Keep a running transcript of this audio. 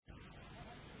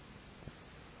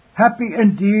Happy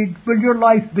indeed will your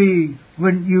life be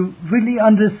when you really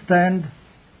understand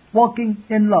walking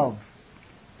in love.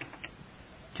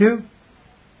 2.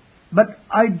 But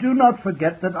I do not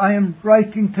forget that I am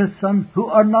writing to some who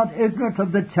are not ignorant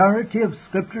of the charity of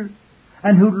Scripture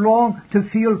and who long to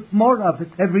feel more of it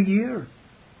every year.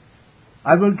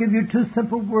 I will give you 2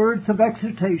 simple words of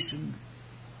exhortation.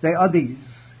 They are these: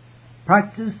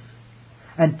 practice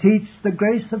and teach the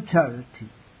grace of charity.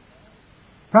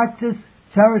 Practice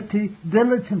charity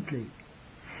diligently.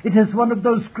 It is one of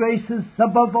those graces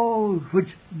above all which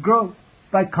grow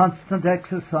by constant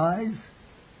exercise.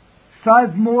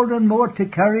 Strive more and more to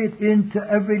carry it into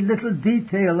every little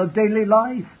detail of daily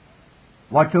life.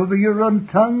 Watch over your own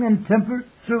tongue and temper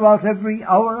throughout every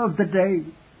hour of the day,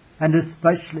 and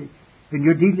especially in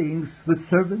your dealings with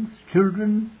servants,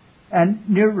 children, and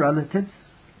near relatives.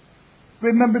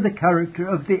 Remember the character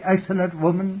of the excellent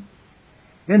woman.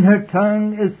 In her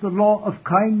tongue is the law of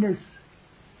kindness.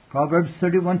 Proverbs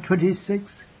 31:26.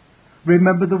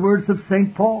 Remember the words of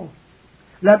St. Paul.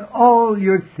 Let all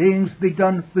your things be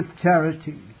done with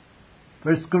charity.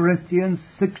 1 Corinthians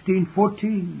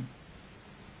 16:14.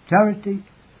 Charity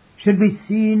should be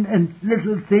seen in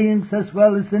little things as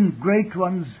well as in great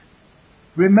ones.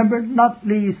 Remember not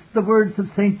least the words of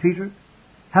St. Peter.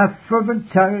 Have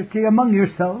fervent charity among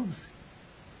yourselves.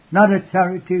 Not a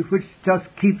charity which just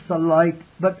keeps alight,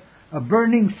 but a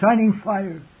burning, shining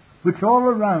fire which all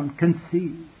around can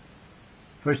see.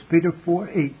 1 Peter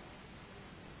 4:8.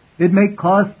 It may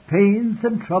cause pains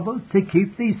and trouble to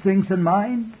keep these things in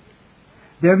mind.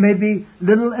 There may be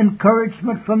little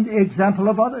encouragement from the example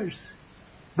of others,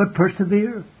 but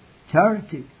persevere.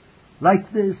 Charity,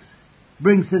 like this,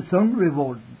 brings its own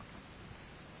reward.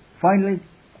 Finally,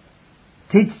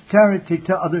 teach charity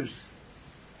to others.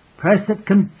 Press it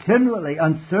continually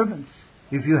on servants,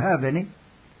 if you have any.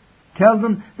 Tell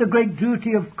them the great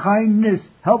duty of kindness,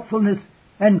 helpfulness,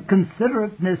 and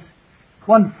considerateness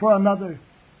one for another.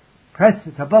 Press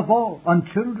it, above all, on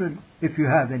children, if you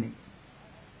have any.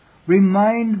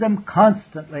 Remind them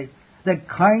constantly that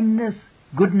kindness,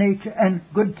 good nature, and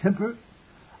good temper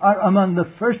are among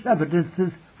the first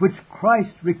evidences which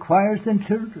Christ requires in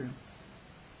children.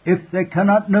 If they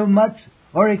cannot know much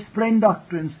or explain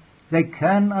doctrines, they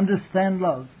can understand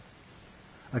love.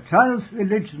 A child's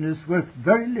religion is worth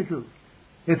very little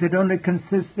if it only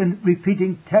consists in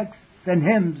repeating texts and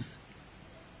hymns.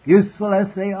 Useful as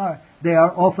they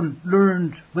are often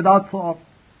learned without thought,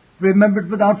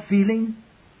 remembered without feeling,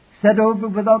 said over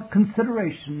without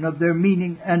consideration of their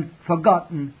meaning, and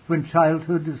forgotten when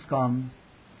childhood is gone.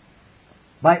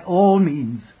 By all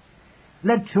means,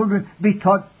 let children be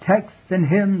taught texts and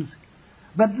hymns,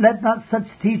 but let not such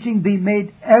teaching be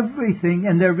made everything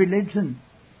in their religion.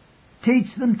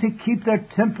 Teach them to keep their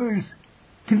tempers,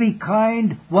 to be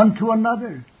kind one to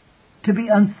another, to be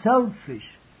unselfish,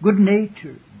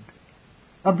 good-natured,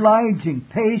 obliging,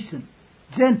 patient,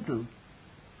 gentle,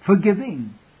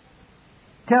 forgiving.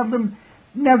 Tell them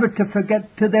never to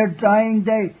forget to their dying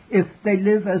day, if they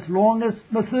live as long as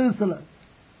Methuselah,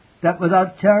 that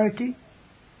without charity,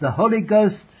 the Holy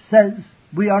Ghost says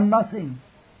we are nothing.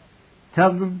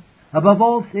 Tell them, above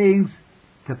all things,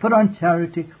 to put on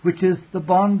charity, which is the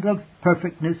bond of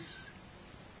perfectness.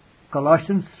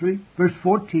 Colossians 3, verse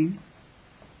 14.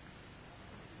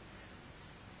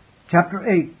 Chapter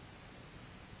 8.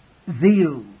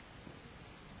 Zeal.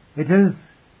 It is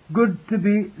good to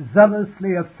be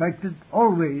zealously affected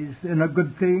always in a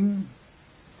good thing.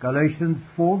 Galatians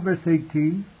 4, verse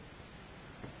 18.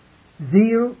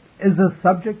 Zeal is a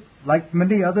subject, like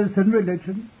many others in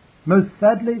religion, most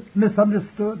sadly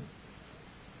misunderstood.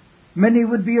 Many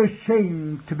would be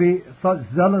ashamed to be thought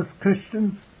zealous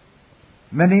Christians.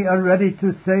 Many are ready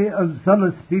to say of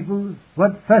zealous people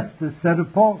what Festus said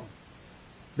of Paul.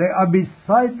 They are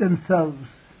beside themselves.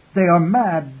 They are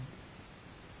mad.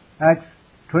 Acts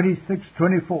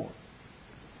 26:24.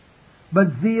 But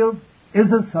zeal is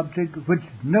a subject which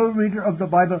no reader of the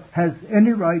Bible has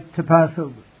any right to pass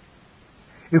over.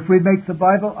 If we make the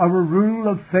Bible our rule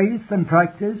of faith and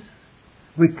practice,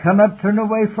 we cannot turn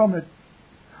away from it.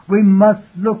 We must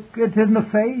look it in the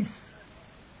face.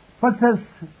 What says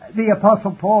the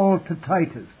Apostle Paul to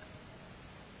Titus?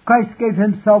 Christ gave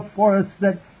himself for us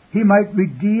that he might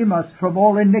redeem us from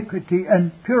all iniquity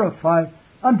and purify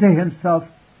unto himself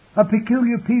a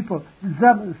peculiar people,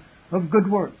 zealous of good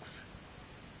works.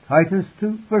 Titus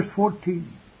 2, verse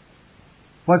 14.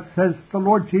 What says the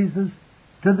Lord Jesus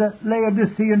to the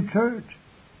Laodicean church?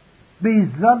 Be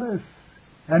zealous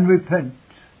and repent.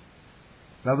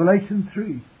 Revelation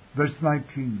 3, verse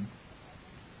 19.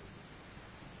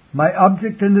 My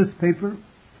object in this paper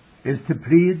is to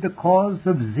plead the cause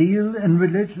of zeal in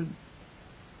religion.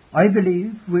 I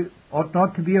believe we ought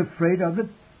not to be afraid of it,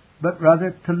 but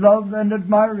rather to love and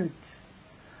admire it.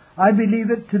 I believe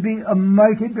it to be a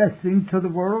mighty blessing to the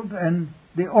world and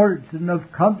the origin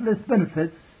of countless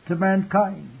benefits to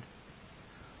mankind.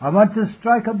 I want to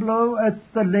strike a blow at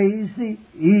the lazy,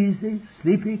 easy,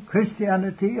 sleepy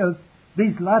Christianity of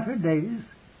these latter days,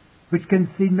 which can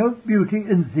see no beauty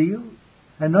in zeal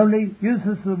and only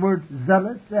uses the word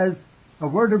zealot as a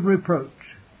word of reproach.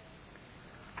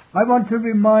 I want to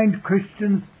remind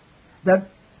Christians that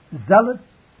zealot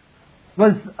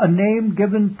was a name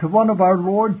given to one of our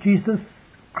Lord Jesus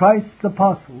Christ's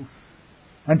apostles,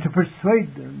 and to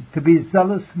persuade them to be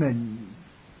zealous men.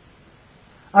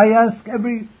 I ask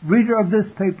every reader of this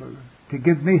paper to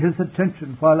give me his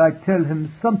attention while I tell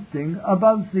him something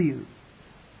about zeal.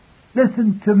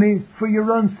 Listen to me for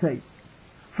your own sake,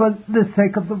 for the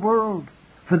sake of the world,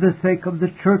 for the sake of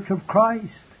the Church of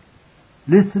Christ.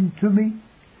 Listen to me,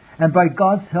 and by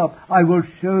God's help I will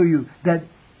show you that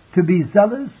to be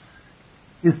zealous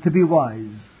is to be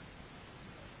wise.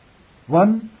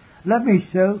 1. Let me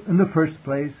show in the first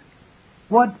place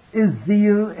what is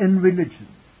zeal in religion.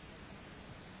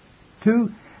 2.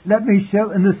 Let me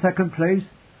show in the second place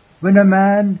when a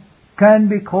man can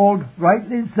be called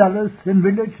rightly zealous in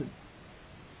religion.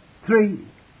 3.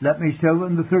 Let me show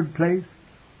in the third place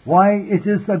why it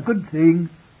is a good thing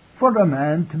for a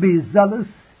man to be zealous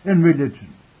in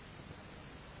religion.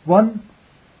 1.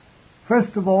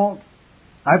 First of all,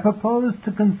 I propose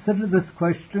to consider this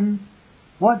question: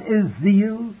 what is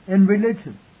zeal in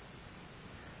religion?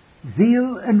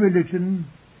 Zeal in religion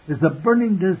is a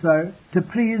burning desire to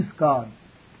please God,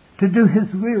 to do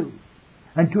His will,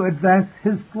 and to advance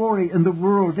His glory in the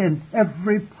world in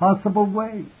every possible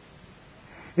way.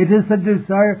 It is a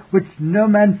desire which no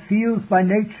man feels by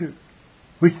nature,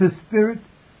 which the Spirit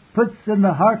puts in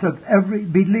the heart of every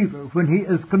believer when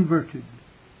he is converted,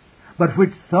 but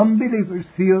which some believers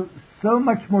feel so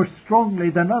much more strongly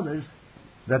than others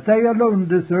that they alone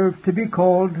deserve to be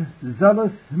called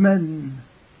zealous men.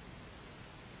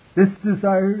 This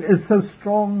desire is so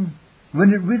strong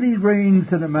when it really reigns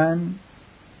in a man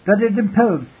that it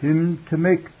impels him to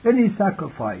make any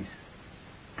sacrifice,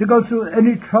 to go through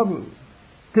any trouble,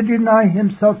 to deny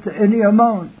himself to any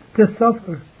amount, to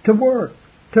suffer, to work,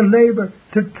 to labor,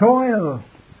 to toil,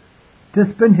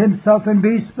 to spend himself and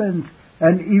be spent,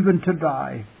 and even to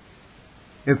die,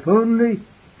 if only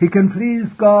he can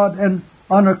please God and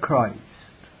honor Christ.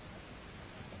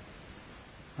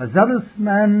 A zealous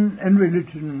man in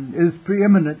religion is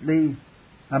preeminently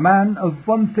a man of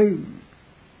one thing.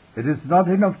 It is not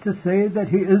enough to say that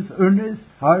he is earnest,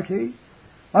 hearty,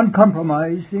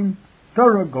 uncompromising,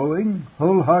 thoroughgoing,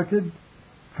 wholehearted,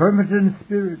 fervent in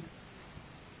spirit.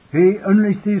 He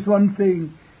only sees one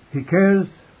thing. He cares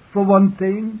for one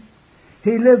thing.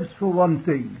 He lives for one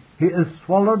thing. He is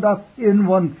swallowed up in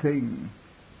one thing.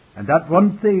 And that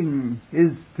one thing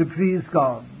is to please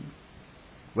God.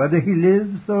 Whether he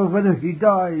lives or whether he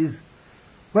dies,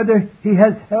 whether he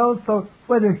has health or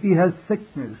whether he has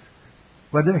sickness,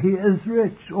 whether he is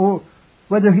rich or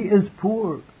whether he is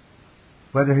poor,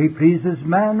 whether he pleases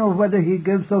man or whether he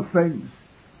gives offense,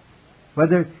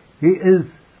 whether he is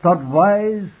thought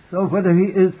wise or whether he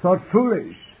is thought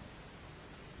foolish,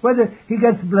 whether he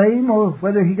gets blame or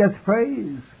whether he gets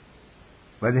praise,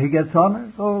 whether he gets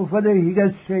honor or whether he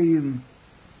gets shame.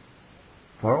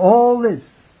 For all this,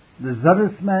 the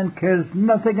zealous man cares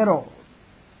nothing at all.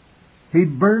 He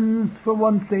burns for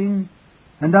one thing,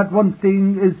 and that one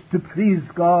thing is to please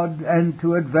God and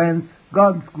to advance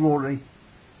God's glory.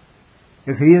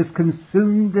 If he is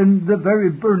consumed in the very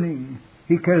burning,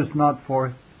 he cares not for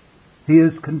it. He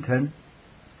is content.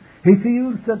 He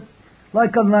feels that,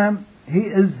 like a lamp, he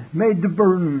is made to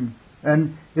burn,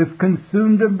 and if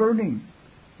consumed in burning,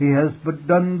 he has but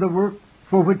done the work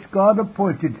for which God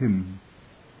appointed him.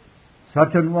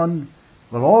 Such an one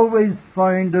will always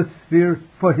find a sphere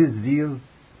for his zeal.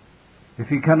 If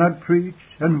he cannot preach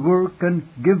and work and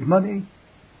give money,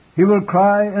 he will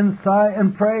cry and sigh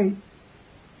and pray.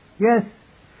 Yes,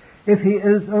 if he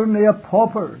is only a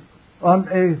pauper on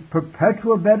a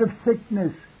perpetual bed of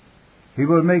sickness, he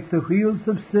will make the wheels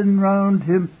of sin round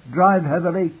him drive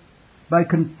heavily by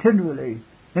continually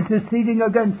interceding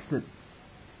against it.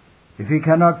 If he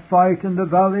cannot fight in the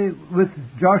valley with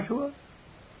Joshua,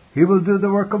 he will do the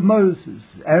work of Moses,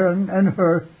 Aaron, and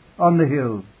Hur on the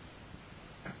hill.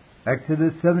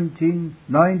 Exodus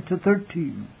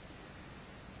 17:9-13.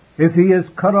 If he is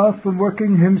cut off from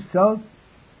working himself,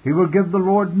 he will give the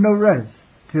Lord no rest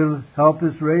till help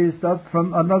is raised up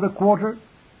from another quarter,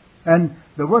 and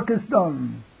the work is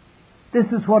done. This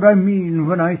is what I mean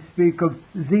when I speak of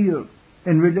zeal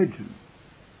in religion.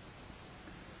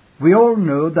 We all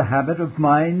know the habit of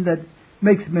mind that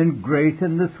makes men great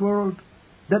in this world,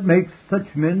 that makes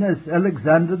such men as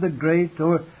Alexander the Great,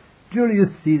 or Julius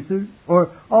Caesar,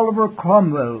 or Oliver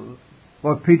Cromwell,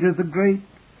 or Peter the Great,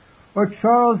 or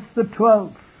Charles the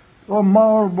XII, or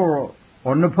Marlborough,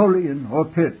 or Napoleon, or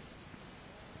Pitt.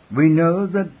 We know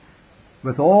that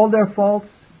with all their faults,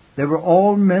 they were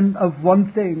all men of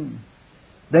one thing.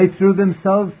 They threw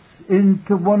themselves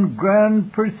into one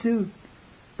grand pursuit.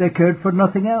 They cared for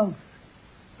nothing else.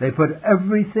 They put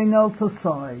everything else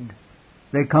aside.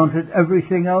 They counted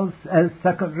everything else as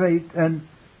second-rate and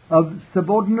of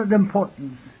subordinate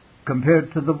importance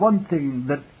compared to the one thing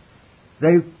that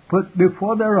they put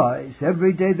before their eyes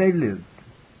every day they lived.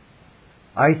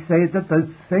 I say that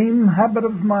the same habit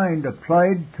of mind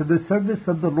applied to the service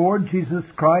of the Lord Jesus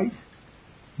Christ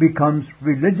becomes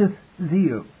religious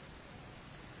zeal.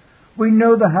 We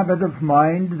know the habit of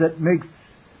mind that makes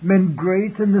men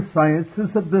great in the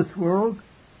sciences of this world,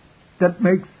 that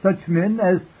makes such men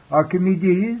as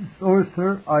Archimedes, or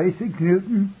Sir Isaac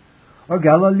Newton, or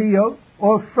Galileo,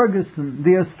 or Ferguson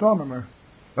the astronomer,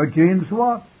 or James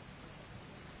Watt.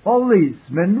 All these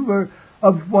men were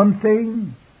of one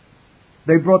thing.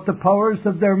 They brought the powers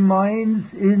of their minds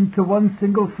into one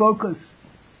single focus.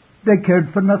 They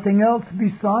cared for nothing else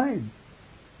beside.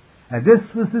 And this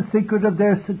was the secret of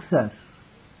their success.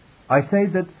 I say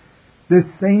that this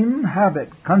same habit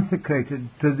consecrated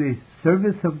to the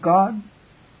service of God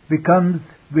becomes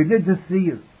religious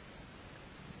zeal.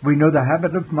 We know the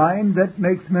habit of mind that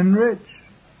makes men rich,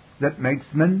 that makes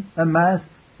men amass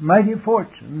mighty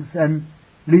fortunes and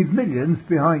leave millions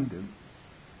behind them.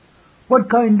 What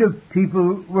kind of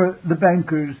people were the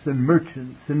bankers and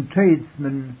merchants and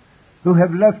tradesmen who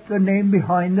have left a name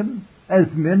behind them as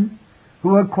men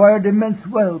who acquired immense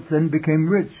wealth and became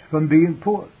rich from being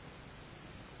poor?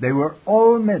 They were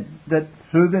all men that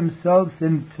threw themselves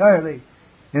entirely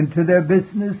into their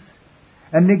business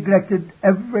and neglected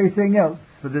everything else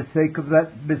for the sake of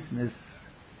that business.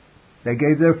 They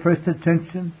gave their first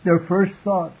attention, their first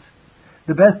thoughts,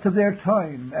 the best of their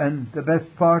time and the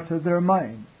best part of their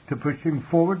mind to pushing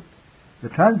forward the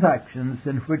transactions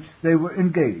in which they were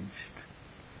engaged.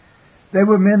 They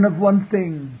were men of one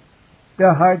thing.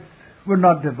 Their hearts were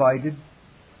not divided.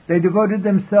 They devoted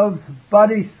themselves,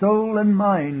 body, soul, and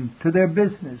mind, to their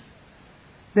business.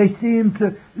 They seemed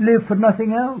to live for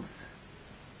nothing else.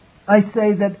 I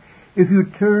say that if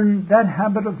you turn that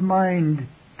habit of mind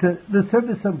to the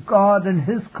service of God and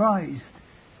His Christ,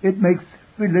 it makes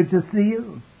religious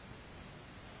zeal.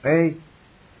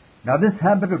 Now this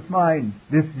habit of mind,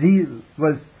 this zeal,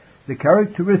 was the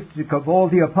characteristic of all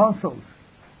the apostles.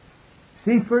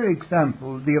 See, for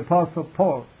example, the Apostle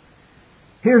Paul.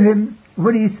 Hear him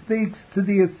when he speaks to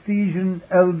the Ephesian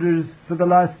elders for the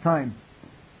last time.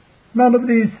 None of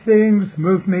these things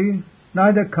move me,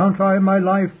 neither count I my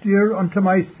life dear unto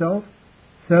myself,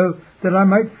 so that I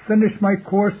might finish my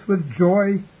course with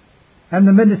joy, and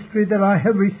the ministry that I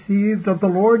have received of the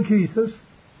Lord Jesus,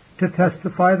 to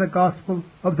testify the gospel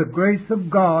of the grace of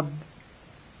God.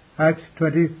 Acts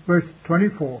 20, verse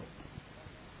 24.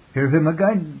 Hear him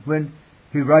again when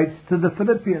he writes to the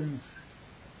Philippians,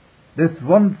 This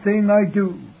one thing I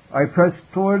do, I press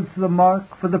towards the mark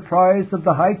for the prize of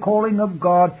the high calling of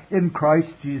God in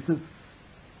Christ Jesus.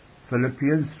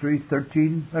 Philippians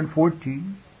 3:13 and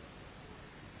 14.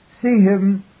 See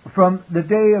him from the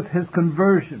day of his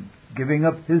conversion, giving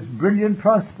up his brilliant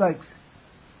prospects,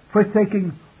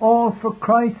 forsaking all for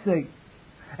Christ's sake,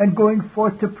 and going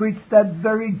forth to preach that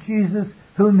very Jesus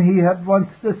whom he had once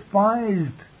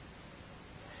despised.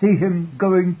 See him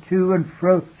going to and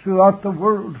fro throughout the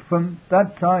world from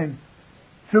that time,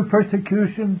 through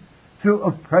persecution, through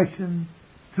oppression,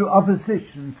 through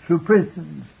opposition, through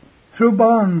prisons, through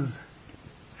bonds,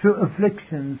 through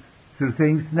afflictions, through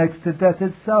things next to death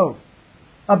itself,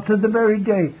 up to the very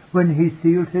day when he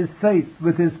sealed his faith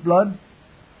with his blood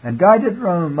and died at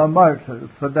Rome a martyr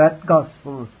for that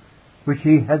gospel which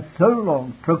he had so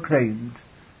long proclaimed.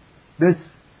 This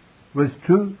was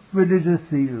true religious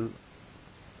zeal.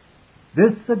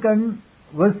 This, again,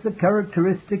 was the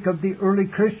characteristic of the early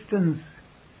Christians.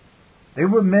 They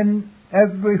were men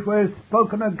everywhere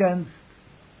spoken against.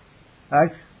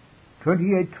 Acts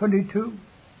 28:22.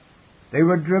 They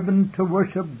were driven to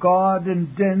worship God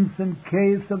in dens and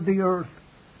caves of the earth.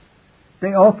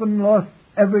 They often lost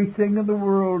everything in the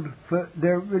world for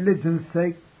their religion's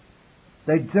sake.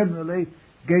 They generally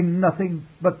gained nothing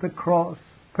but the cross,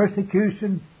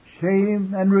 persecution,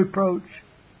 shame, and reproach.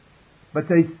 But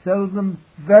they seldom,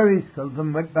 very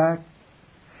seldom, went back.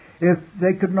 If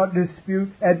they could not dispute,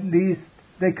 at least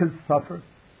they could suffer.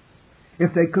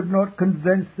 If they could not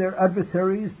convince their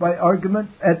adversaries by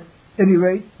argument, at any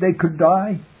rate they could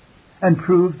die and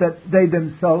prove that they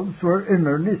themselves were in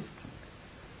earnest.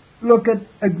 Look at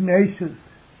Ignatius,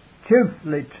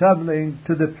 cheerfully traveling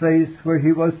to the place where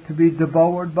he was to be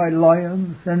devoured by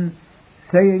lions, and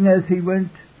saying as he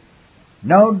went,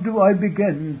 "Now do I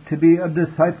begin to be a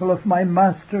disciple of my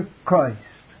Master Christ."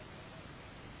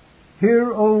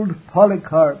 Hear old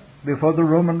Polycarp before the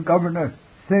Roman governor,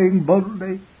 saying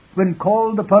boldly, when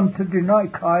called upon to deny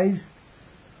Christ,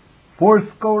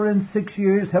 "Fourscore and 6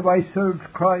 years have I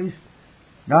served Christ,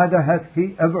 neither hath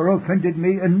he ever offended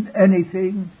me in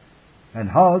anything, and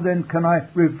how then can I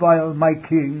revile my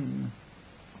King?"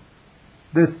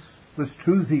 This was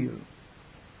true zeal.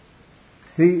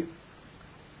 See,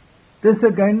 this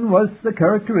again was the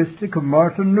characteristic of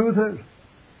Martin Luther.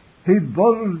 He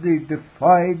boldly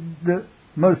defied the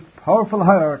most powerful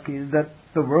hierarchy that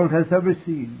the world has ever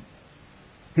seen.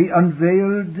 He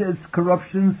unveiled its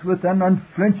corruptions with an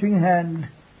unflinching hand.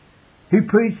 He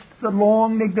preached the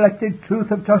long-neglected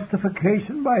truth of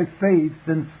justification by faith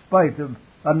in spite of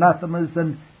anathemas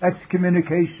and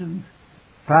excommunications,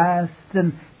 fast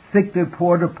and thickly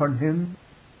poured upon him.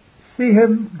 See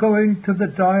him going to the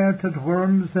Diet at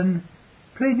Worms and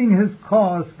pleading his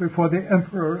cause before the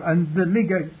Emperor and the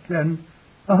Legate and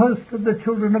a host of the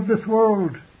children of this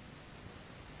world.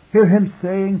 Hear him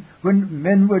saying, when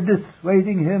men were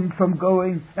dissuading him from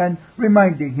going and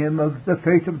reminding him of the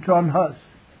fate of John Huss,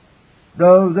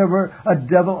 "Though there were a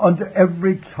devil under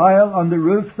every child on the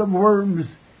roofs of Worms,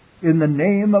 in the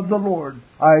name of the Lord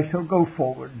I shall go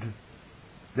forward."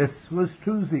 This was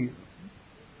true zeal.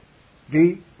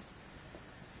 D.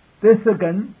 This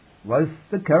again was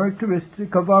the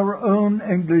characteristic of our own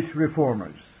English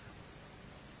reformers.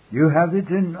 You have it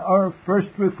in our first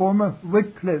reformer,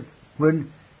 Wycliffe,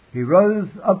 when he rose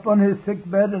up on his sick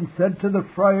bed and said to the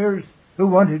friars who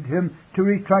wanted him to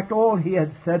retract all he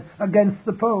had said against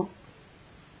the Pope,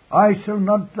 "I shall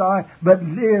not die, but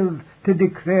live to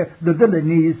declare the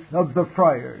villainies of the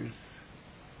friars."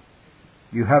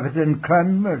 You have it in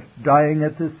Cranmer, dying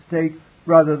at the stake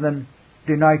rather than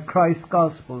deny Christ's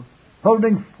gospel,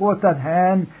 holding forth that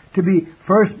hand to be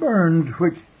first burned,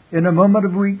 which in a moment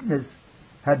of weakness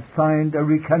had signed a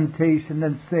recantation,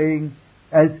 and saying,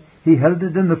 as he held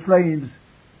it in the flames,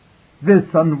 "This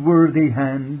unworthy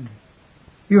hand."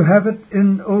 You have it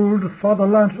in old Father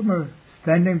Latimer,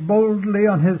 standing boldly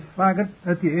on his faggot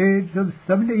at the age of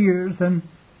 70 years and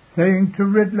saying to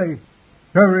Ridley,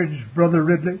 "Courage, Brother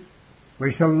Ridley,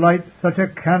 we shall light such a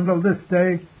candle this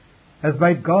day as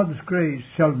by God's grace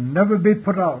shall never be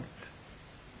put out."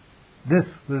 This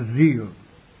was zeal.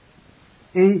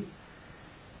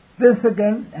 This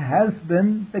again has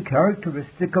been the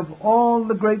characteristic of all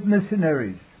the great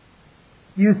missionaries.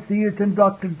 You see it in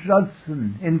Dr.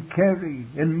 Judson, in Carey,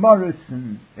 in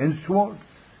Morrison, in Schwartz,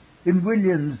 in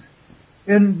Williams,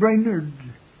 in Brainerd,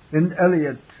 in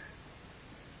Eliot.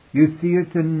 You see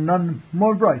it in none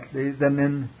more brightly than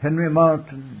in Henry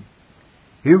Martyn.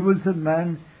 Here was a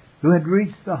man who had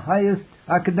reached the highest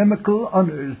academical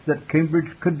honors that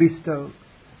Cambridge could bestow.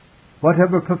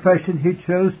 Whatever profession he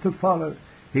chose to follow,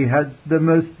 he had the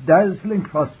most dazzling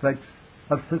prospects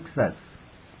of success.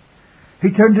 He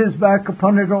turned his back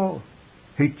upon it all.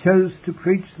 He chose to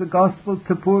preach the gospel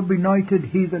to poor benighted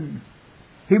heathen.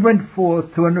 He went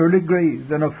forth to an early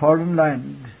grave in a foreign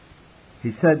land.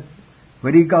 He said,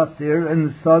 when he got there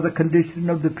and saw the condition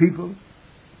of the people,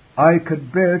 "I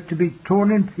could bear to be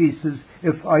torn in pieces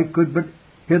if I could but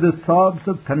hear the sobs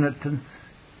of penitence,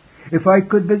 if I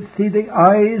could but see the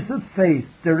eyes of faith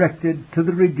directed to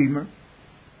the Redeemer."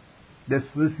 This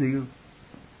was zeal.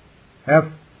 F.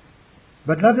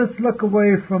 But let us look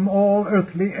away from all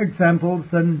earthly examples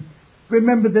and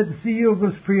remember that zeal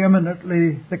was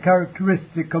preeminently the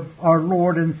characteristic of our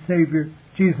Lord and Savior,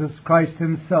 Jesus Christ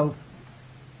himself.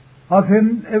 Of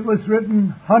him it was written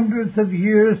hundreds of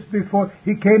years before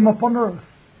he came upon earth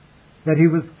that he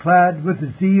was clad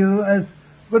with zeal as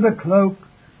with a cloak,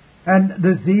 and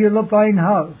the zeal of thine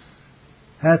house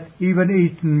hath even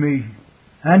eaten me.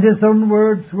 And his own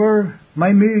words were,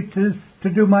 "My meat is to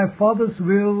do my Father's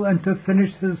will and to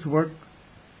finish his work."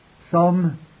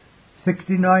 Psalm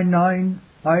 69:9,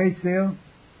 Isaiah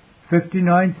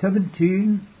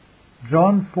 59:17,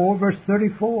 John 4 verse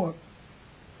 34.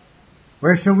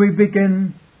 Where shall we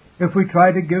begin if we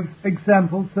try to give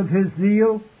examples of his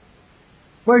zeal?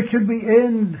 Where should we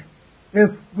end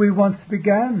if we once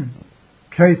began?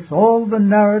 Trace all the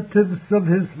narratives of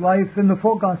his life in the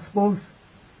four Gospels.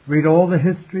 Read all the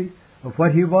history of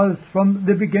what he was from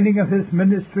the beginning of his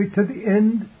ministry to the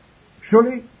end.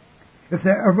 Surely If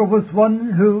there ever was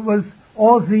one who was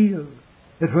all zeal,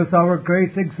 it was our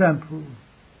great example,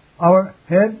 our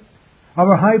head,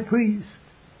 our high priest,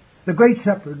 the great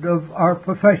shepherd of our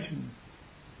profession,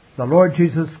 the Lord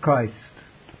Jesus Christ.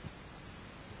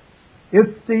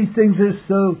 If these things are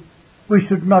so, we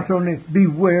should not only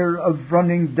beware of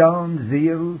running down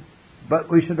zeal, but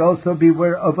we should also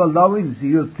beware of allowing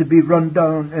zeal to be run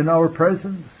down in our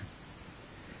presence.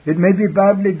 It may be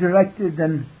badly directed,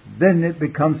 and then it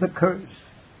becomes a curse.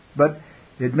 But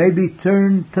it may be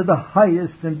turned to the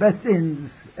highest and best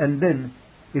ends, and then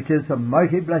it is a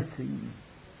mighty blessing.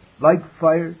 Like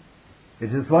fire,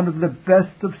 it is one of the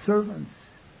best of servants,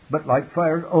 but like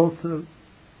fire also,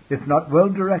 if not well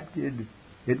directed,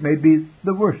 it may be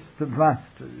the worst of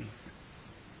masters.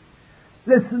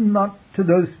 Listen not to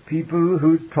those people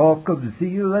who talk of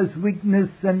zeal as weakness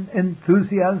and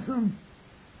enthusiasm.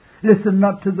 Listen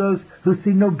not to those who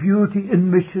see no beauty in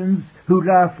missions, who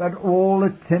laugh at all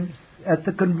attempts at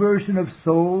the conversion of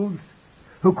souls,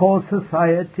 who call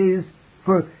societies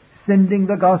for sending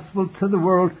the gospel to the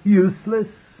world useless,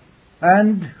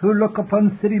 and who look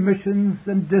upon city missions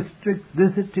and district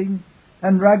visiting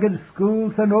and ragged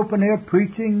schools and open-air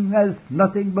preaching as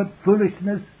nothing but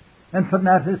foolishness and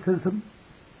fanaticism.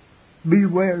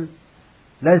 Beware,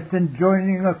 lest in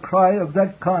joining a cry of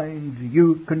that kind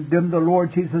you condemn the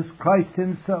Lord Jesus Christ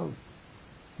himself.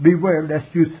 Beware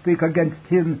lest you speak against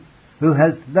him who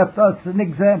has left us an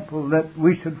example that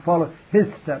we should follow his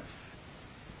steps.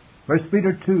 1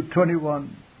 Peter 2:21.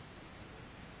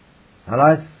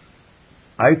 Alas,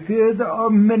 I fear there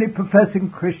are many professing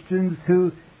Christians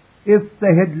who, if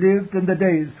they had lived in the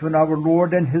days when our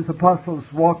Lord and his apostles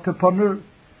walked upon earth,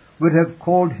 would have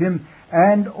called him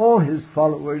and all his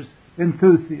followers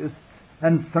enthusiasts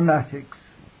and fanatics.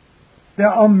 There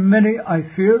are many, I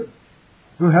fear,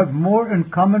 who have more in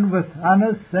common with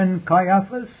Annas and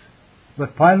Caiaphas,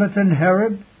 with Pilate and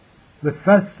Herod, with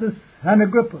Festus and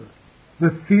Agrippa,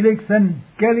 with Felix and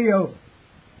Gallio,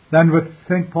 than with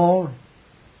St. Paul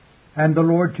and the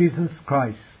Lord Jesus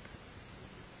Christ.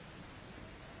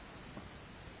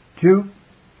 2.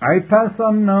 I pass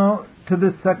on now to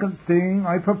the second thing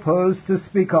I propose to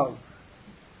speak of.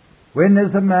 When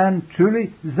is a man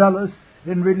truly zealous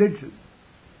in religion?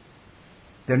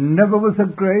 There never was a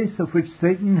grace of which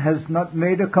Satan has not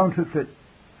made a counterfeit.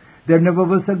 There never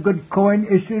was a good coin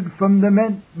issued from the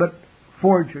mint, but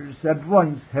forgers at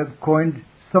once have coined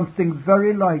something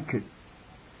very like it.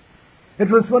 It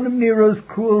was one of Nero's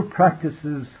cruel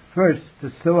practices first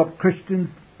to sew up Christians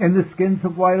in the skins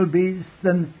of wild beasts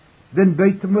and then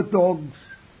bait them with dogs.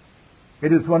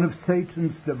 It is one of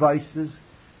Satan's devices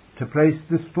to place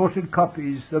distorted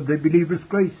copies of the believer's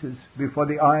graces before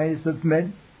the eyes of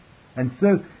men, and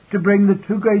so to bring the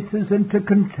true graces into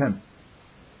contempt.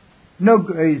 No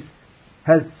grace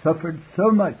has suffered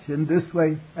so much in this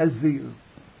way as zeal.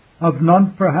 Of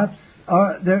none, perhaps,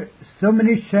 are there so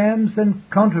many shams and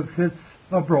counterfeits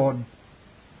abroad.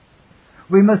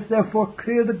 We must therefore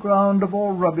clear the ground of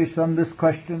all rubbish on this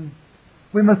question.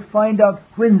 We must find out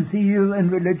when zeal in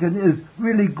religion is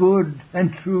really good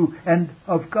and true and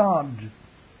of God.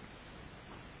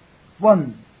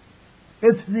 1.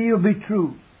 If zeal be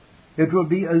true, it will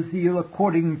be a zeal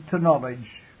according to knowledge.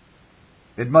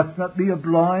 It must not be a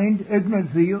blind,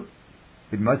 ignorant zeal.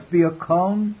 It must be a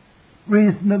calm,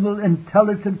 reasonable,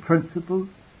 intelligent principle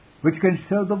which can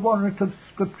show the warrant of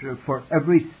Scripture for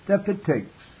every step it takes.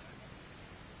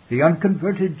 The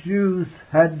unconverted Jews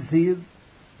had zeal.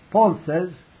 Paul says,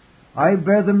 I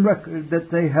bear them record that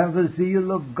they have a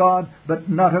zeal of God, but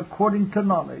not according to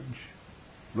knowledge.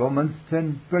 Romans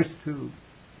 10, verse 2.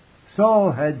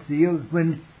 Saul had zeal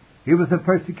when he was a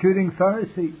persecuting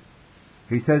Pharisee.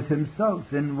 He says himself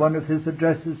in one of his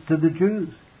addresses to the Jews,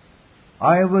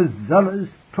 I was zealous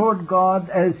toward God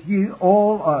as ye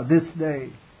all are this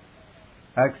day.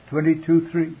 Acts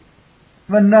 22:3.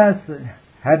 Manasseh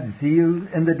had zeal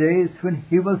in the days when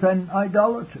he was an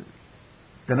idolater.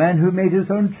 The man who made his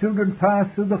own children pass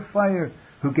through the fire,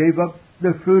 who gave up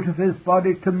the fruit of his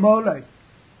body to Molech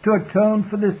to atone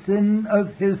for the sin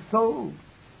of his soul.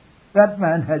 That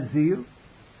man had zeal.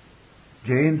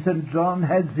 James and John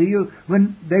had zeal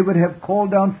when they would have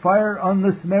called down fire on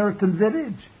the Samaritan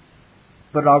village,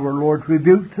 but our Lord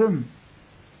rebuked them.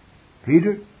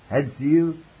 Peter had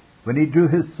zeal when he drew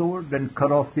his sword and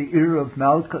cut off the ear of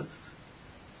Malchus,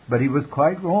 but he was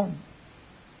quite wrong.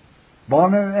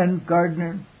 Bonner and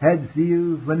Gardner had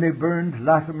zeal when they burned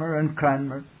Latimer and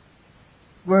Cranmer.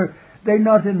 Were they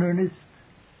not in earnest?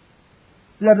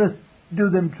 Let us do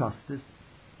them justice.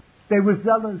 They were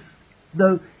zealous,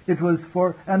 though it was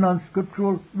for an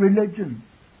unscriptural religion.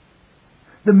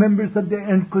 The members of the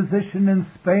Inquisition in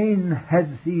Spain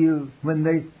had zeal when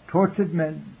they tortured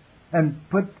men and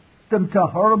put them to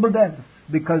horrible deaths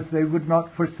because they would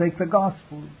not forsake the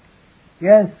gospel.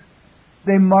 Yes,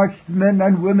 they marched men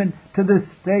and women to the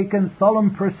stake in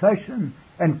solemn procession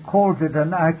and called it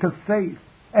an act of faith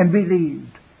and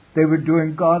believed they were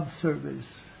doing God's service.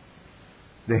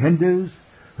 The Hindus,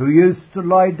 who used to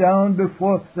lie down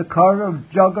before the car of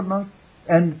Jagannath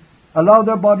and allow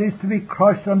their bodies to be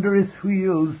crushed under its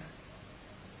wheels,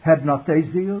 had not they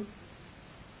zeal?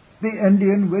 The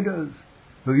Indian widows,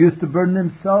 who used to burn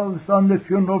themselves on the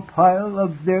funeral pile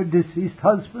of their deceased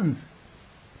husbands.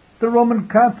 The Roman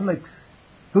Catholics,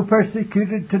 who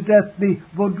persecuted to death the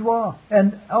Vaudois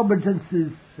and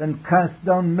Albigenses and cast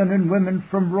down men and women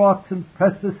from rocks and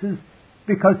precipices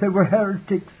because they were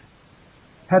heretics.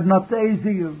 Had not they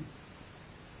zeal?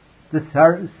 The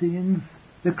Saracens,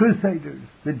 the Crusaders,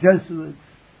 the Jesuits,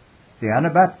 the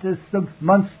Anabaptists of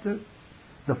Munster,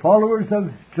 the followers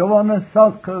of Joanna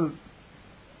Southcott,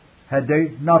 had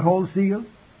they not all zeal?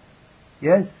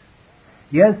 Yes,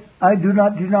 I do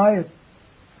not deny it.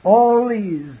 All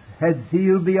these had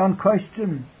zeal beyond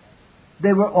question.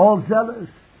 They were all zealous.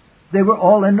 They were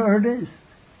all in earnest.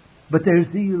 But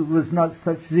their zeal was not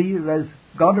such zeal as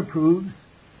God approves.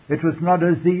 It was not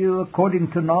a zeal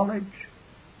according to knowledge.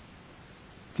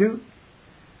 2.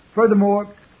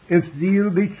 Furthermore, if zeal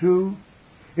be true,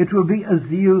 it will be a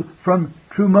zeal from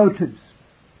true motives.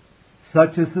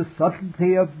 Such is the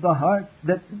subtlety of the heart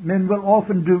that men will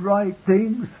often do right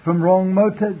things from wrong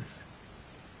motives.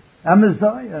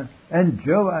 Amaziah and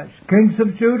Joash, kings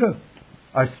of Judah,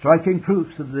 are striking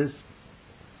proofs of this.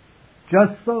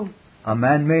 Just so, a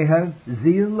man may have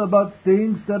zeal about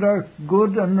things that are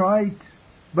good and right,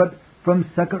 but from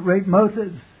second-rate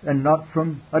motives and not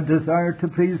from a desire to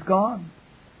please God.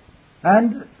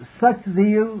 And such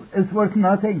zeal is worth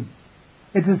nothing.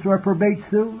 It is reprobate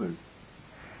silver.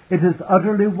 It is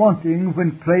utterly wanting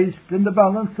when placed in the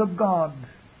balance of God.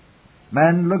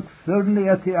 Man looks only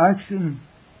at the action.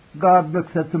 God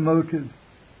looks at the motive.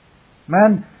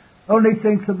 Man only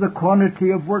thinks of the quantity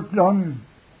of work done.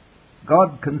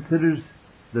 God considers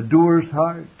the doer's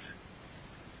heart.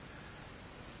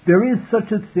 There is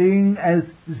such a thing as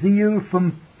zeal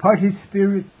from party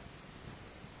spirit.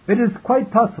 It is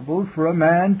quite possible for a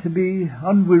man to be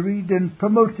unwearied in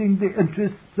promoting the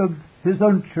interests of his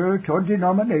own church or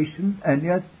denomination, and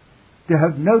yet to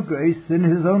have no grace in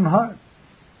his own heart,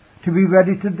 to be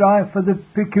ready to die for the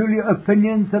peculiar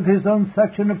opinions of his own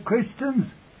section of Christians,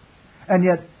 and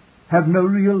yet have no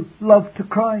real love to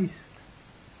Christ.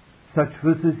 Such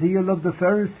was the zeal of the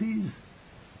Pharisees.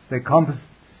 They compassed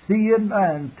sea and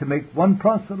land to make one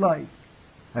proselyte,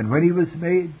 and when he was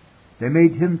made, they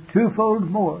made him twofold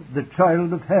more the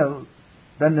child of hell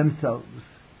than themselves.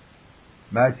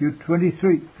 Matthew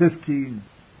 23:15.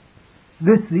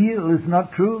 This zeal is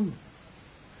not true.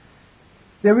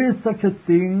 There is such a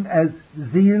thing as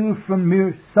zeal from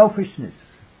mere selfishness.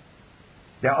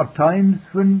 There are times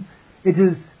when it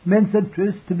is men's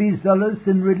interest to be zealous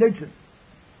in religion.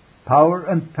 Power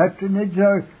and patronage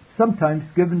are sometimes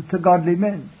given to godly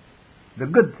men. The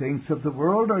good things of the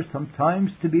world are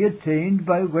sometimes to be attained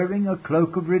by wearing a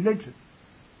cloak of religion.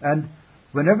 And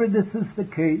whenever this is the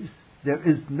case, there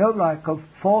is no lack of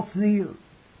false zeal.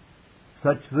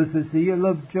 Such was the zeal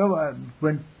of Joab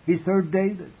when he served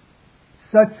David.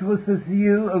 Such was the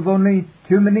zeal of only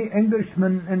too many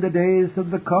Englishmen in the days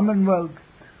of the Commonwealth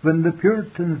when the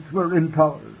Puritans were in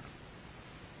power.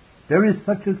 There is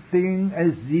such a thing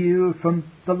as zeal from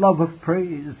the love of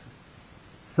praise.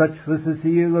 Such was the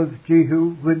zeal of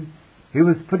Jehu when he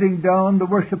was putting down the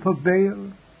worship of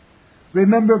Baal.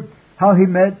 Remember how he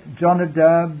met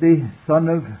Jonadab, the son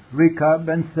of Rechab,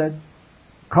 and said,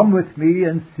 "Come with me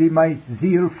and see my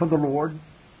zeal for the Lord."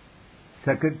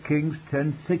 2 Kings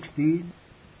 10:16.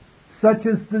 Such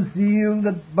is the zeal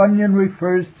that Bunyan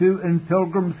refers to in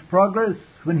Pilgrim's Progress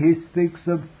when he speaks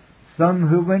of some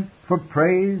who went for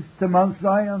praise to Mount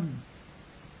Zion.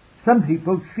 Some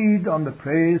people feed on the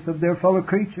praise of their fellow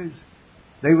creatures.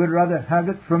 They would rather have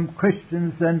it from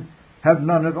Christians than have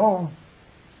none at all.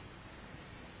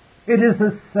 It is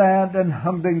a sad and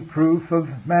humbling proof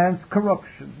of man's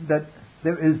corruption that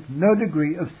there is no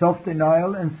degree of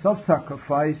self-denial and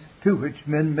self-sacrifice to which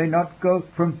men may not go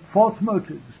from false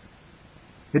motives.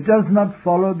 It does not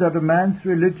follow that a man's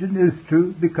religion is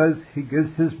true because he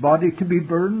gives his body to be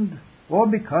burned or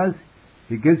because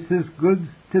he gives his goods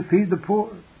to feed the poor.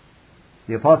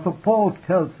 The Apostle Paul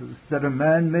tells us that a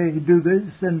man may do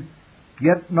this and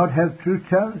yet not have true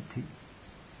charity.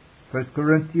 1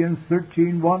 Corinthians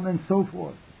 13:1 and so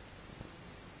forth.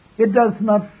 It does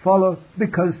not follow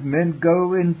because men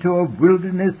go into a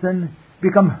wilderness and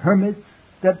become hermits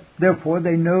that therefore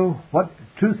they know what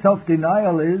true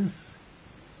self-denial is.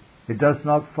 It does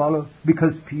not follow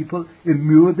because people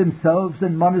immure themselves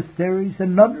in monasteries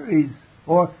and nunneries,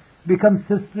 or become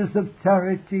sisters of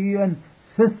charity and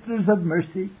sisters of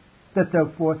mercy, that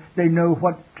therefore they know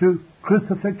what true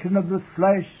crucifixion of the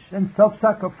flesh and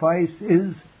self-sacrifice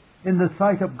is in the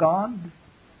sight of God.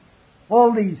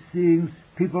 All these things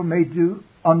people may do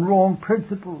on wrong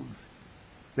principles.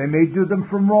 They may do them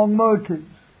from wrong motives,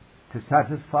 to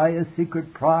satisfy a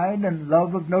secret pride and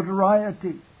love of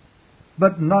notoriety,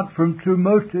 but not from true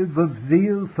motive of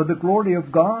zeal for the glory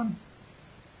of God.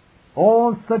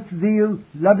 All such zeal,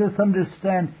 let us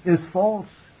understand, is false.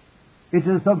 It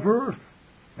is of earth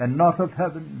and not of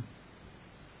heaven.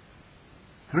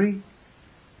 3.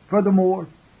 Furthermore,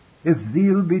 if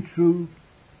zeal be true,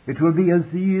 it will be a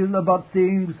zeal about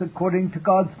things according to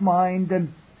God's mind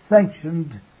and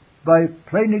sanctioned by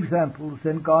plain examples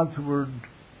in God's Word.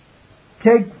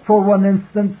 Take, for one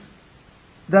instance,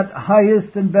 that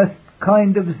highest and best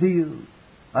kind of zeal.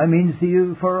 I mean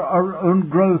zeal for our own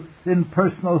growth in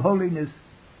personal holiness.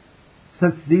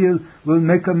 Such zeal will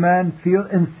make a man feel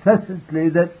incessantly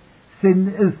that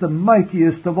sin is the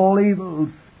mightiest of all evils,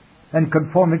 and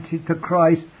conformity to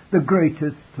Christ the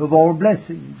greatest of all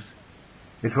blessings.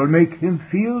 It will make him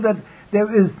feel that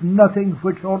there is nothing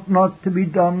which ought not to be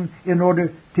done in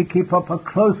order to keep up a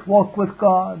close walk with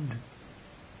God.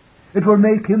 It will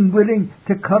make him willing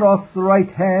to cut off the right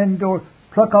hand or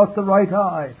pluck out the right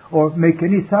eye or make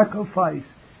any sacrifice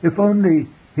if only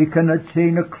he can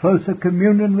attain a closer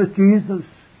communion with Jesus.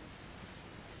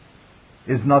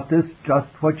 Is not this just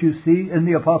what you see in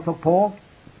the Apostle Paul?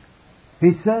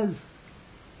 He says,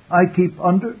 I keep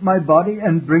under my body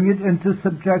and bring it into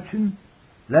subjection,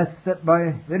 lest that by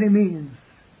any means,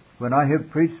 when I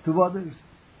have preached to others,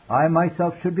 I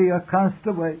myself should be a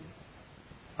castaway.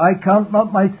 I count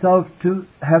not myself to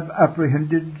have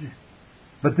apprehended,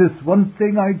 but this one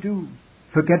thing I do,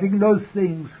 forgetting those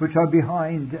things which are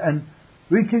behind, and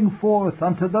reaching forth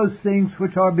unto those things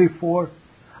which are before,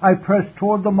 I press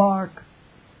toward the mark.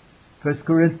 1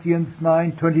 Corinthians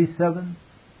 9:27,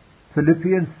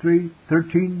 Philippians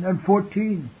 3:13 and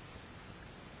 14.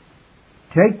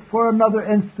 Take for another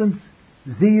instance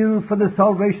zeal for the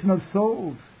salvation of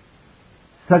souls.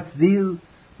 Such zeal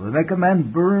will make a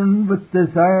man burn with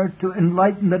desire to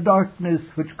enlighten the darkness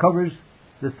which covers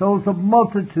the souls of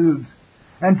multitudes,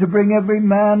 and to bring every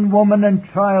man, woman, and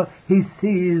child he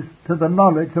sees to the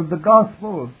knowledge of the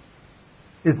gospel.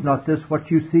 Is not this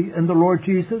what you see in the Lord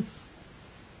Jesus?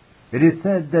 It is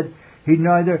said that he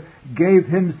neither gave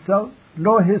himself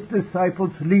nor his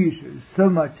disciples leisure so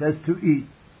much as to eat.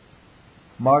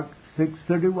 Mark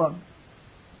 6:31.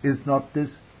 Is not this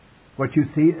what you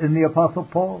see in the Apostle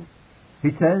Paul? He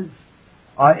says,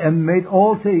 I am made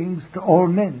all things to all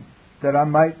men, that I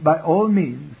might by all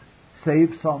means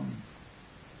save some.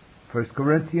 1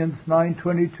 Corinthians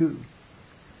 9:22.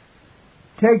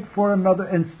 Take for another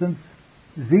instance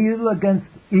zeal against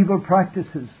evil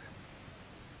practices.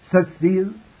 Such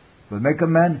zeal will make a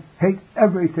man hate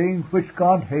everything which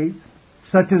God hates,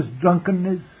 such as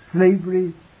drunkenness,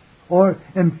 slavery, or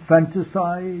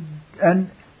infanticide, and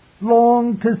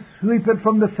long to sweep it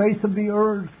from the face of the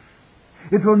earth.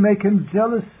 It will make him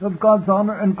jealous of God's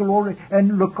honor and glory,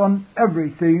 and look on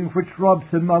everything which robs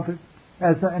him of it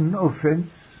as an offense.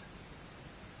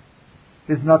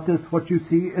 Is not this what you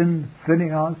see in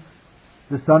Phinehas,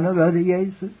 the son of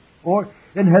Eleazar, or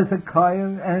in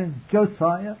Hezekiah and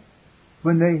Josiah,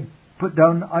 when they put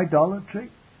down idolatry?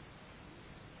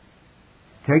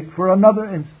 Take for another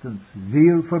instance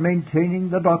zeal for maintaining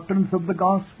the doctrines of the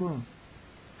gospel.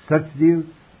 Such zeal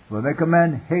will make a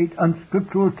man hate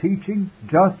unscriptural teaching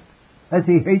just as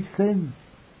he hates sin.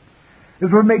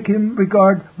 It will make him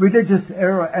regard religious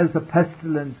error as a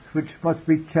pestilence which must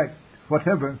be checked,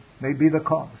 whatever may be the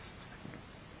cost.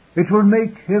 It will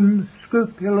make him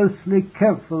scrupulously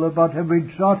careful about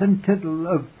every jot and tittle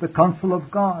of the counsel of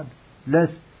God,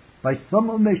 lest by some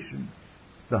omission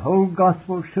the whole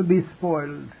gospel should be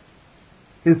spoiled.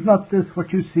 Is not this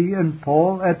what you see in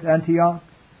Paul at Antioch,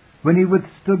 when he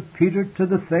withstood Peter to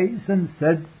the face and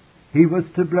said he was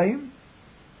to blame?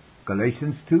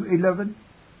 Galatians 2:11.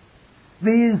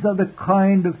 These are the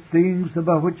kind of things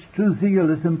about which true zeal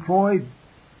is employed.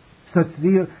 Such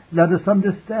zeal, let us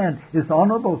understand, is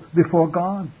honorable before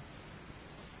God.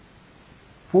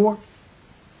 4.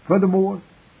 Furthermore,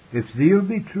 if zeal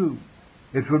be true,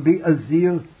 it will be a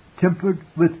zeal tempered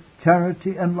with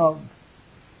charity and love.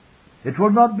 It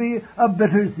will not be a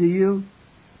bitter zeal.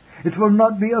 It will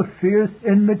not be a fierce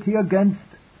enmity against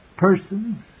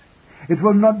persons. It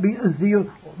will not be a zeal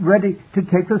ready to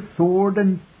take a sword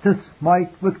and to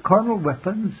smite with carnal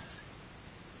weapons.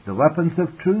 The weapons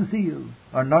of true zeal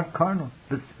are not carnal,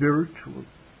 but spiritual.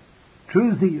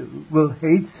 True zeal will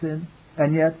hate sin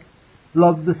and yet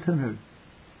love the sinner.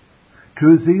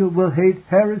 True zeal will hate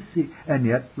heresy and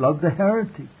yet love the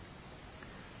heretic.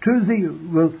 True zeal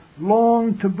will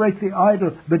long to break the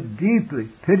idol, but deeply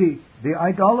pity the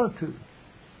idolater.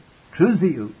 True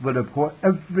zeal will abhor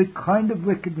every kind of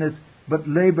wickedness, but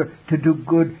labor to do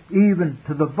good even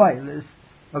to the vilest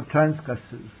of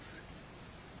transgressors.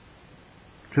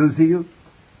 True zeal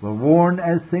will warn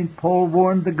as St. Paul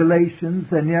warned the Galatians,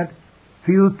 and yet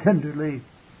feel tenderly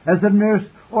as a nurse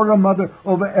or a mother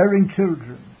over erring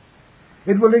children.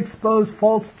 It will expose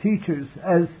false teachers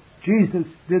as Jesus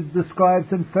did the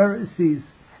scribes and Pharisees,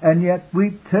 and yet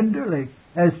weep tenderly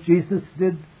as Jesus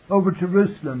did over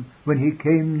Jerusalem when he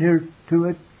came near to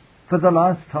it for the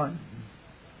last time.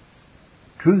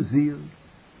 True zeal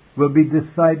will be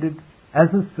decided as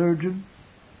a surgeon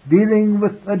dealing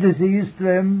with a diseased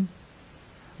limb,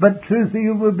 but true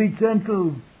zeal will be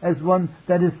gentle as one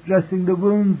that is dressing the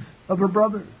wounds of a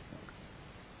brother.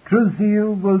 True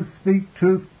zeal will speak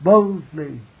truth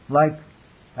boldly, like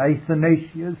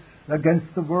Athanasius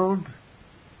against the world,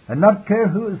 and not care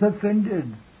who is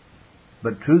offended.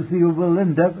 But true zeal will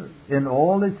endeavor in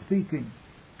all its speaking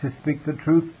to speak the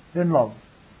truth in love.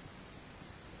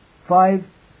 5.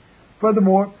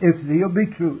 Furthermore, if zeal be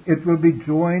true, it will be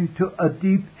joined to a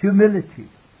deep humility.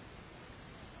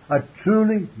 A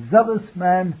truly zealous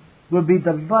man will be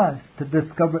the last to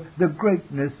discover the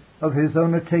greatness of his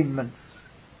own attainments.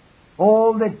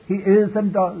 All that he is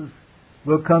and does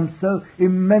will come so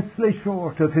immensely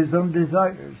short of his own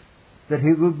desires that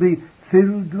he will be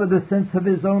filled with a sense of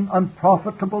his own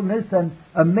unprofitableness and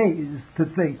amazed to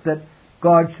think that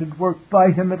God should work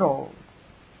by him at all.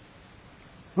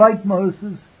 Like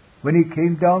Moses, when he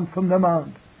came down from the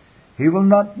mount, he will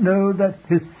not know that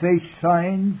his face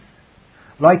shines.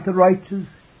 Like the righteous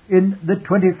in the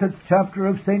 25th chapter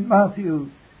of St. Matthew,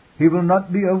 he will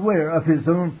not be aware of his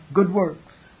own good works.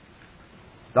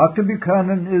 Dr.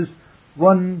 Buchanan is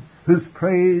one whose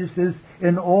praise is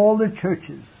in all the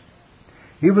churches.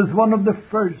 He was one of the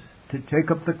first to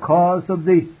take up the cause of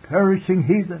the perishing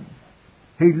heathen.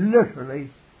 He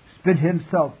literally spent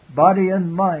himself, body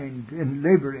and mind, in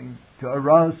laboring to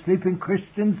arouse sleeping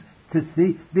Christians to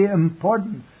see the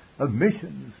importance of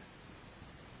missions.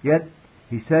 Yet,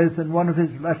 he says in one of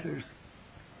his letters,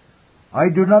 "I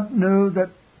do not know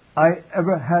that I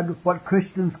ever had what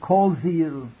Christians call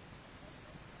zeal."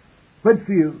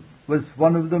 Whitefield was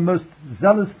one of the most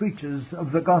zealous preachers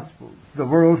of the gospel the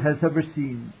world has ever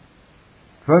seen.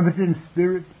 Fervent in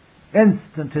spirit,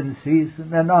 instant in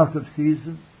season and out of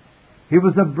season, he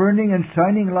was a burning and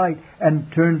shining light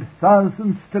and turned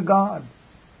thousands to God.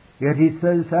 Yet he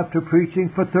says, after preaching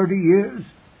for 30 years,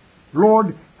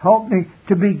 "Lord, help me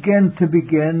to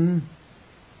begin."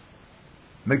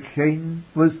 McShane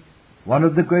was one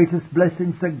of the greatest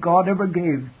blessings that God ever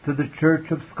gave to the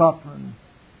Church of Scotland.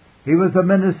 He was a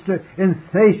minister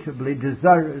insatiably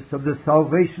desirous of the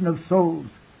salvation of souls.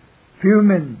 Few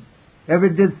men ever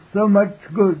did so much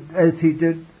good as he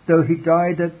did, though he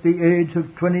died at the age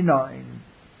of 29.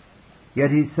 Yet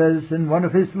he says in one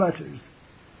of his letters,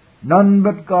 "None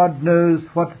but God knows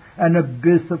what an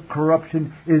abyss of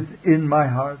corruption is in my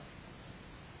heart."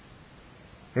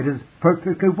 It is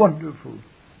perfectly wonderful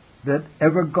that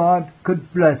ever God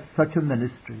could bless such a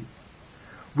ministry.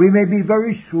 We may be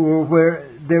very sure where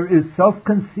there is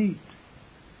self-conceit,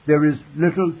 there is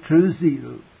little true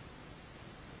zeal.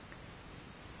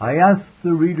 I ask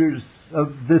the readers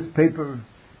of this paper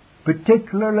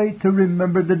particularly to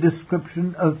remember the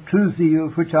description of true zeal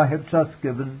which I have just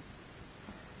given.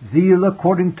 Zeal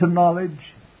according to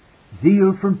knowledge,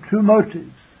 zeal from true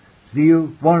motives, zeal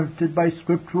warranted by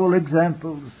scriptural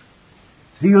examples,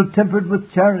 zeal tempered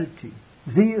with charity,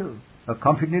 zeal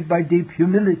accompanied by deep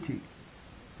humility.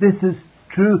 This is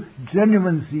true,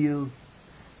 genuine zeal.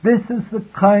 This is the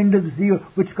kind of zeal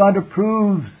which God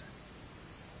approves.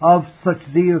 Of such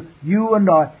zeal, you and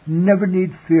I never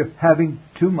need fear having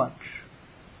too much.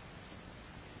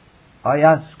 I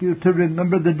ask you to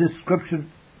remember the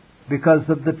description because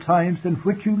of the times in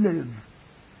which you live.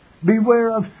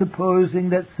 Beware of supposing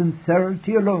that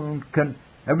sincerity alone can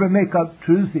ever make up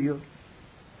true zeal.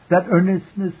 That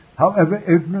earnestness, however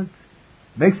ignorant,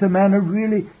 makes a man a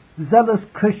really zealous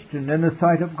Christian in the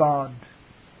sight of God.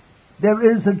 There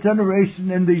is a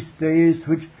generation in these days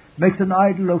which makes an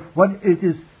idol of what it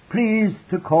is pleased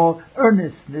to call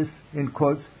earnestness, in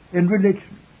quotes, in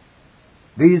religion.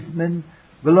 These men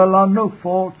will allow no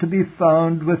fault to be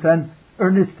found with an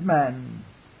earnest man.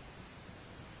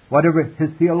 whatever his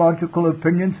theological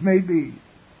opinions may be.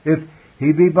 If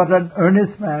he be but an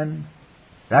earnest man,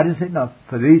 that is enough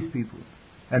for these people,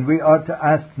 and we are to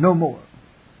ask no more.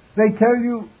 They tell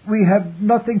you we have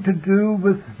nothing to do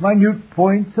with minute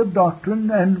points of doctrine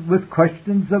and with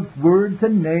questions of words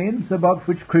and names about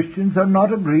which Christians are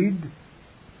not agreed.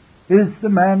 Is the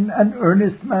man an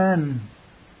earnest man?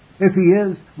 If he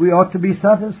is, we ought to be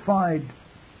satisfied.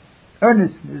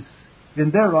 Earnestness,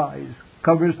 in their eyes,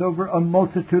 covers over a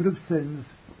multitude of sins.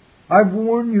 I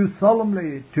warn you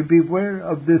solemnly to beware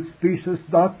of this specious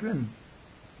doctrine.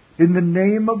 In the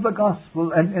name of the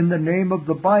gospel and in the name of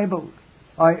the Bible,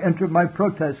 I enter my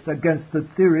protest against the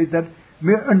theory that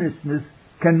mere earnestness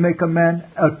can make a man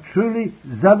a truly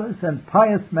zealous and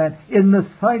pious man in the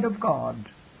sight of God.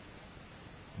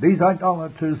 These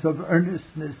idolaters of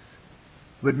earnestness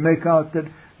would make out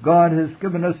that God has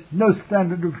given us no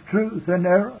standard of truth and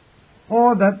error,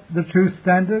 or that the true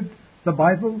standard, the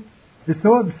Bible, is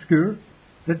so obscure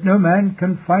that no man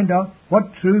can find out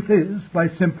what truth is by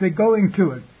simply going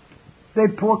to it. They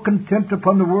pour contempt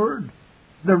upon the Word,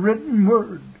 the written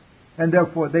Word, and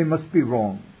therefore they must be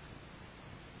wrong.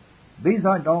 These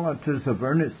idolaters of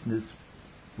earnestness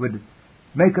would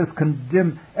make us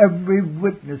condemn every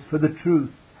witness for the truth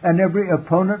and every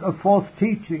opponent of false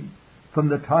teaching from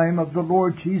the time of the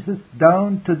Lord Jesus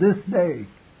down to this day.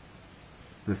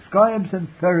 The scribes and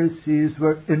Pharisees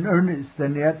were in earnest,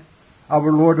 and yet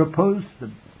our Lord opposed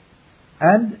them.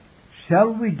 And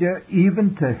shall we dare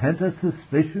even to hint a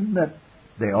suspicion that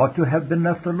they ought to have been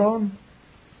left alone?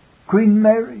 Queen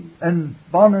Mary and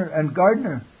Bonner and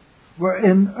Gardner were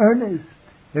in earnest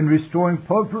in restoring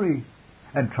popery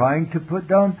and trying to put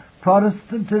down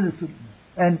Protestantism,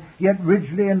 and yet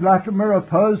Ridgely and Latimer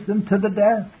opposed them to the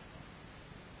death.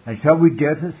 And shall we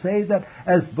dare to say that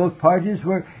as both parties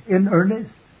were in earnest,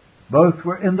 both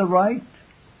were in the right?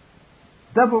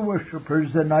 Devil worshippers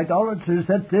and idolaters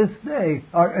at this day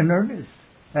are in earnest,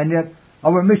 and yet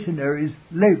our missionaries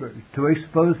labor to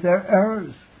expose their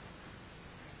errors.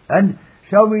 And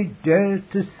shall we dare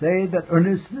to say that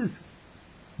earnestness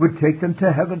would take them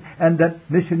to heaven, and that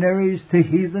missionaries to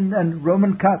heathen and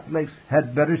Roman Catholics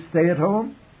had better stay at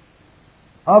home?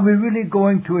 Are we really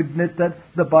going to admit that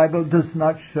the Bible does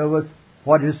not show us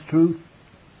what is truth?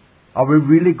 Are we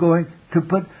really going to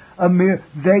put a mere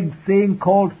vague thing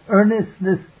called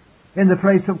earnestness in the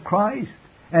place of Christ,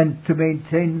 and to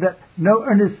maintain that no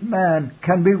earnest man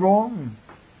can be wrong?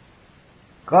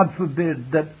 God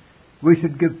forbid that we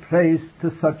should give place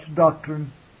to such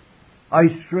doctrine. I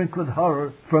shrink with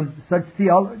horror from such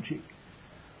theology.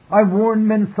 I warn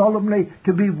men solemnly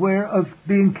to beware of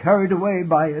being carried away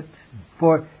by it,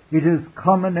 for it is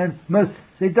common and most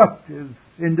seductive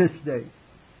in this day.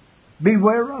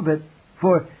 Beware of it,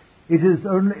 for it is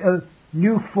only a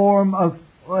new form of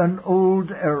an old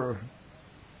error.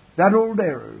 That old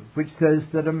error which says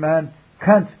that a man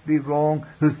can't be wrong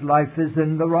whose life is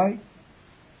in the right.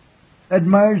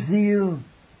 Admire zeal,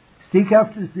 seek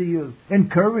after zeal,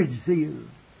 encourage zeal,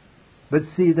 but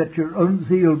see that your own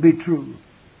zeal be true.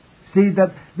 See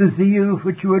that the zeal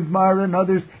which you admire in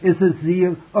others is a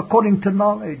zeal according to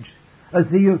knowledge, a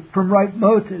zeal from right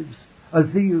motives, a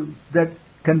zeal that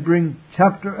can bring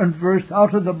chapter and verse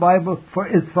out of the Bible for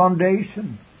its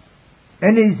foundation.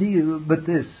 Any zeal but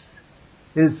this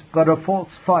is but a false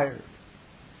fire.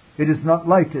 It is not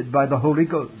lighted by the Holy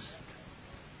Ghost.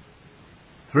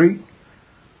 3.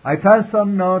 I pass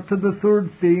on now to the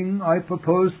third thing I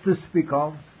propose to speak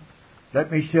of. Let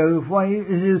me show why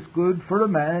it is good for a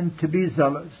man to be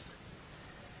zealous.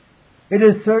 It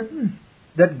is certain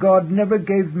that God never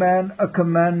gave man a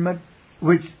commandment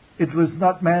which it was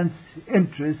not man's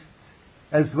interest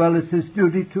as well as his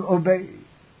duty to obey.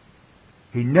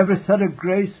 He never set a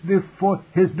grace before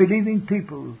his believing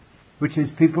people which his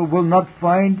people will not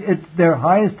find it their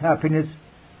highest happiness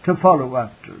to follow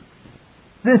after.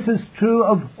 This is true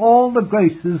of all the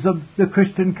graces of the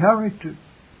Christian character.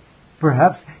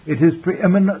 Perhaps it is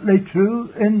preeminently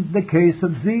true in the case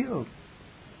of zeal.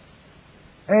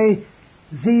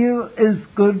 Zeal is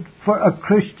good for a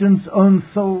Christian's own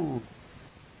soul.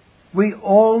 We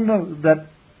all know that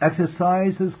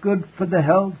exercise is good for the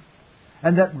health,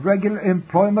 and that regular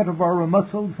employment of our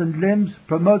muscles and limbs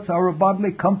promotes our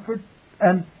bodily comfort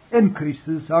and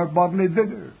increases our bodily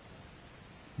vigor.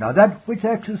 Now that which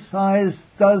exercise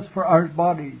does for our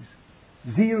bodies,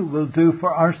 zeal will do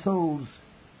for our souls.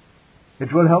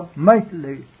 It will help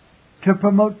mightily to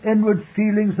promote inward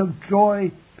feelings of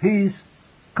joy, peace,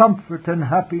 comfort, and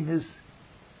happiness.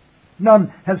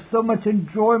 None have so much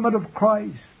enjoyment of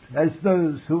Christ as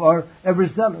those who are ever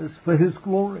zealous for His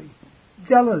glory,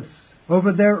 jealous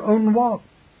over their own walk.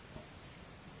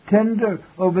 tender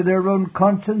over their own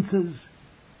consciences,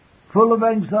 full of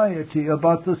anxiety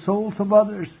about the souls of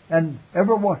others, and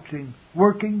ever watching,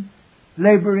 working,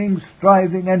 laboring,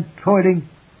 striving, and toiling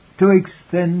to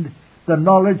extend the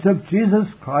knowledge of Jesus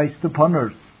Christ upon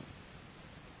earth.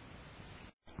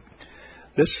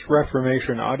 This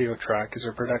Reformation audio track is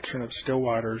a production of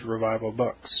Stillwater's Revival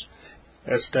Books.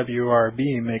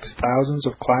 SWRB makes thousands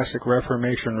of classic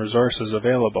Reformation resources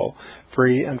available,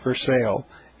 free and for sale,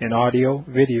 in audio,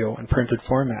 video, and printed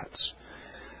formats.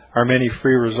 Our many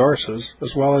free resources,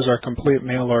 as well as our complete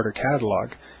mail-order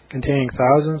catalog, containing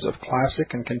thousands of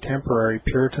classic and contemporary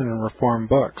Puritan and Reformed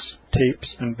books,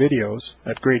 tapes, and videos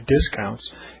at great discounts,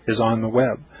 is on the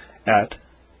web at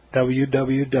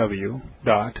www.swrb.com.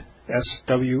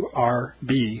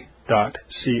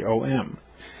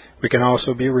 We can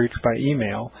also be reached by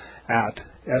email at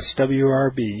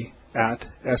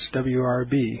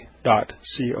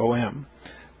swrb@swrb.com,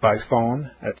 by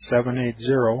phone at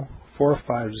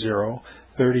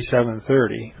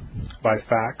 780-450-3730, by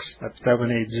fax at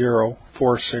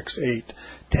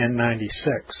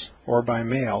 780-468-1096, or by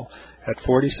mail at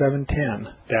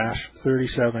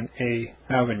 4710-37A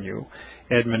Avenue,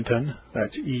 Edmonton,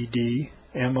 that's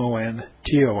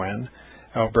Edmonton,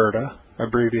 Alberta,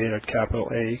 abbreviated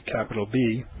capital A, capital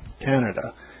B,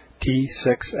 Canada,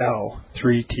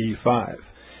 T6L3T5.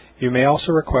 You may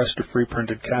also request a free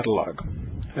printed catalog.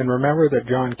 And remember that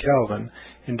John Calvin,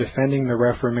 in defending the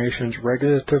Reformation's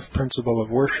regulative principle of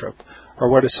worship, or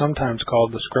what is sometimes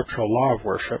called the scriptural law of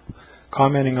worship,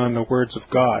 commenting on the words of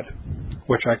God,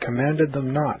 which I commanded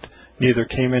them not, neither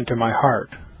came into my heart,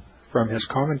 from his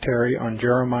commentary on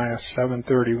Jeremiah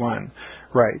 7:31,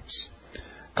 writes,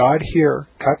 God here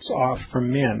cuts off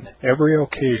from men every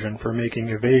occasion for making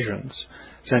evasions,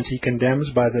 since he condemns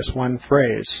by this one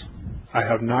phrase, I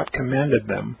have not commanded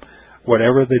them,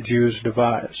 whatever the Jews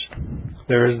devised.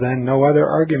 There is then no other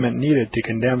argument needed to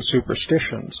condemn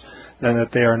superstitions than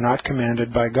that they are not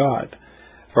commanded by God.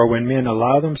 For when men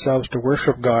allow themselves to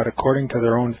worship God according to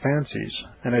their own fancies,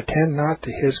 and attend not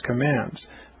to his commands,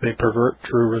 they pervert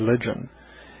true religion.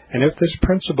 And if this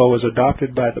principle was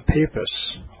adopted by the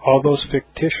Papists, all those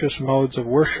fictitious modes of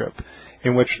worship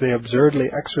in which they absurdly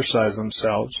exercise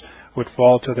themselves would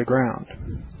fall to the ground.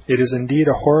 It is indeed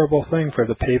a horrible thing for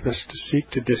the Papists to seek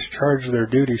to discharge their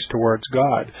duties towards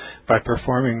God by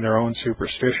performing their own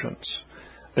superstitions.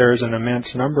 There is an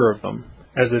immense number of them,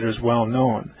 as it is well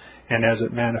known, and as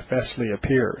it manifestly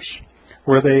appears.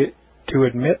 Were they to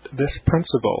admit this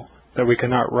principle, that we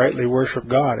cannot rightly worship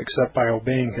God except by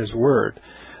obeying his word,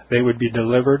 they would be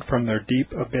delivered from their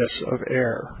deep abyss of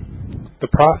error. The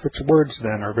prophet's words,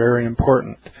 then, are very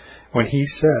important, when he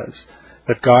says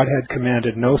that God had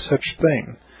commanded no such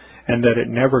thing, and that it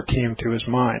never came to his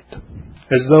mind,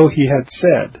 as though he had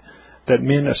said that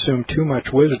men assume too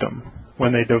much wisdom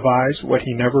when they devise what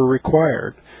he never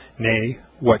required, nay,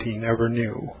 what he never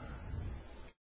knew.